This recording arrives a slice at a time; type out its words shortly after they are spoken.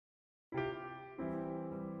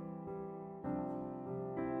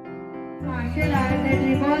Martial art that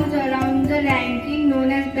revolves around the ranking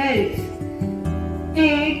known as belts.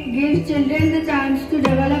 It gives children the chance to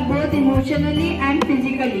develop both emotionally and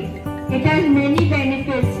physically. It has many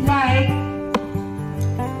benefits like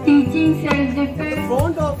teaching self-defense. In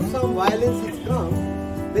front of some violence is come,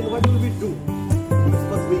 then what will we do? It's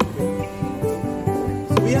what we do.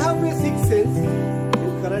 So we have a sixth sense.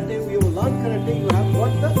 In karate, we will learn karate, you have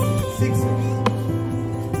got the sixth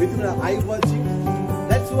sense. With the eye watching.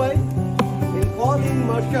 That's why in calling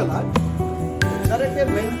martial art, karate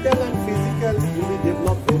mental and physical will be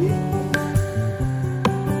developed very.